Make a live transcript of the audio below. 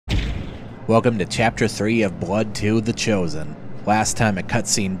Welcome to Chapter 3 of Blood 2: The Chosen. Last time a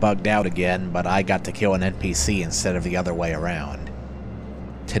cutscene bugged out again, but I got to kill an NPC instead of the other way around.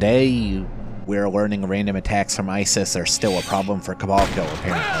 Today, we're learning random attacks from ISIS are still a problem for Cabalco,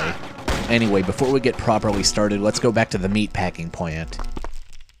 apparently. Anyway, before we get properly started, let's go back to the meatpacking plant.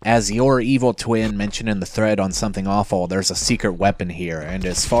 As your evil twin mentioned in the thread on Something Awful, there's a secret weapon here, and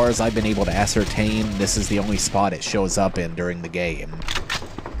as far as I've been able to ascertain, this is the only spot it shows up in during the game.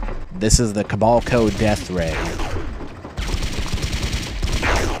 This is the Cabalco Death Ray,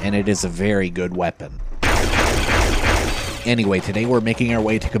 and it is a very good weapon. Anyway, today we're making our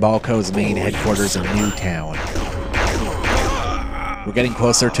way to Cabalco's main headquarters in Newtown. We're getting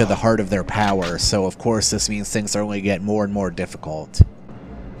closer to the heart of their power, so of course this means things are only get more and more difficult.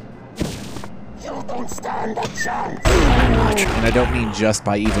 You don't stand a chance. And I don't mean just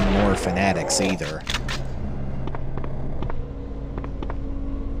by even more fanatics either.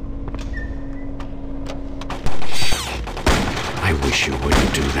 I wish you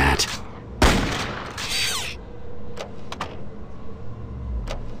wouldn't do that.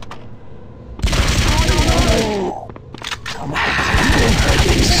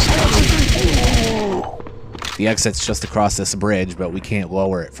 The exit's just across this bridge, but we can't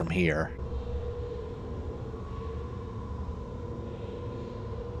lower it from here.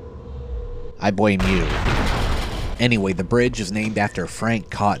 I blame you. Anyway, the bridge is named after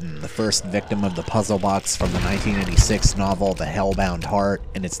Frank Cotton, the first victim of the puzzle box from the 1986 novel The Hellbound Heart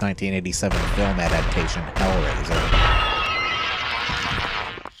and its 1987 film adaptation Hellraiser.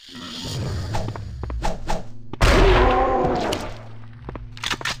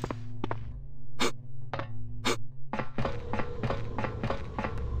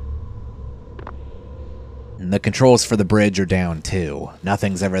 And the controls for the bridge are down too.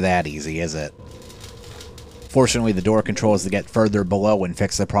 Nothing's ever that easy, is it? Fortunately, the door controls to get further below and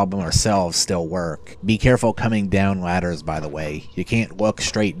fix the problem ourselves still work. Be careful coming down ladders, by the way. You can't look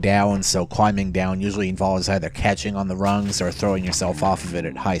straight down, so climbing down usually involves either catching on the rungs or throwing yourself off of it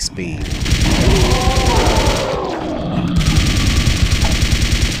at high speed.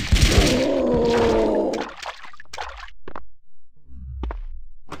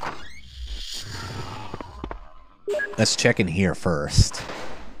 Let's check in here first.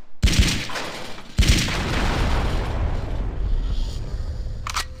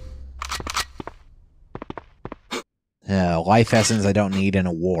 Life essence I don't need, an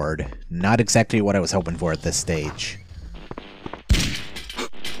award. Not exactly what I was hoping for at this stage.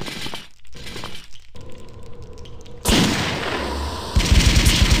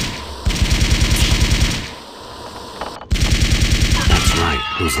 That's right,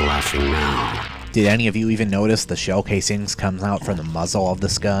 who's laughing now? Did any of you even notice the shell casings comes out from the muzzle of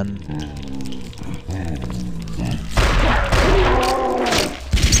this gun?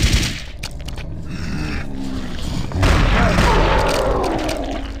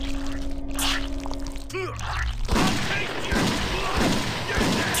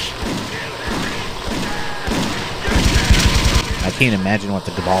 I can't imagine what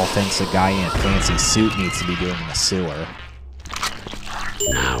the Cabal thinks a guy in a fancy suit needs to be doing in the sewer.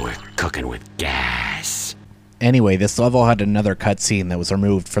 Now we're cooking with gas. Anyway, this level had another cutscene that was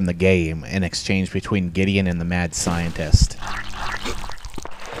removed from the game, an exchange between Gideon and the mad scientist.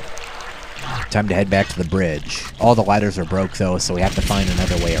 Time to head back to the bridge. All the ladders are broke though, so we have to find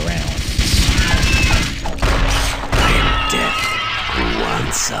another way around. I am death. Who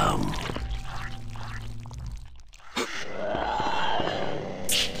wants some?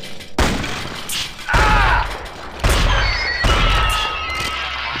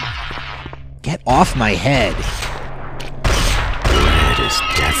 Get off my head! Red is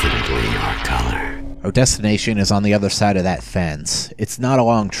definitely our color. Our destination is on the other side of that fence. It's not a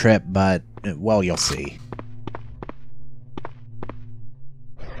long trip, but, well, you'll see.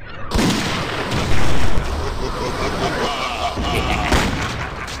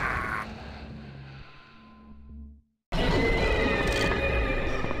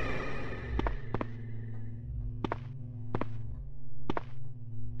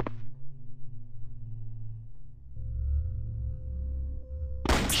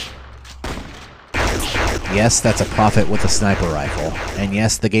 Yes, that's a prophet with a sniper rifle. And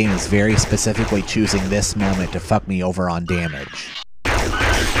yes, the game is very specifically choosing this moment to fuck me over on damage.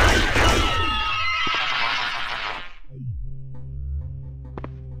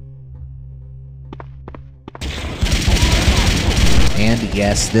 And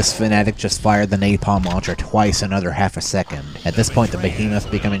yes, this fanatic just fired the napalm launcher twice in under half a second. At this point, the behemoth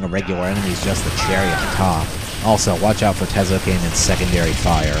becoming a regular enemy is just the cherry at the top. Also, watch out for Tezuka and its secondary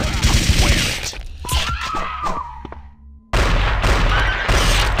fire.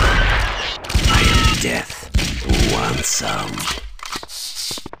 death. Want some?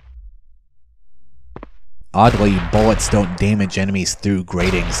 Oddly, bullets don't damage enemies through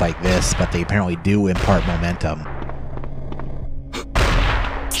gratings like this, but they apparently do impart momentum.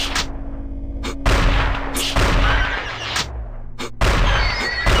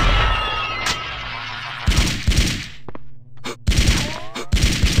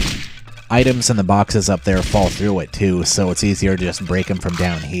 Items in the boxes up there fall through it too, so it's easier to just break them from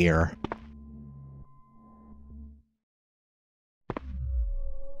down here.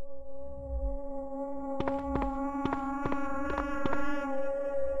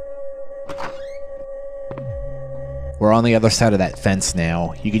 We're on the other side of that fence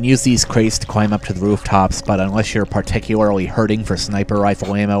now. You can use these crates to climb up to the rooftops, but unless you're particularly hurting for sniper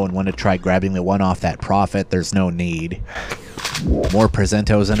rifle ammo and want to try grabbing the one off that Prophet, there's no need. More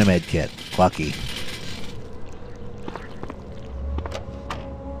Presentos and a medkit. Lucky.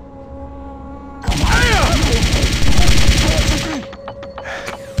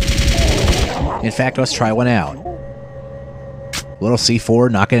 In fact, let's try one out. Little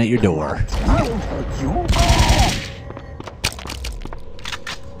C4 knocking at your door.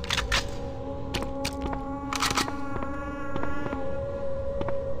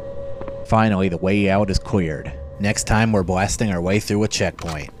 Finally, the way out is cleared. Next time, we're blasting our way through a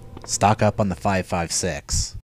checkpoint. Stock up on the 5.56.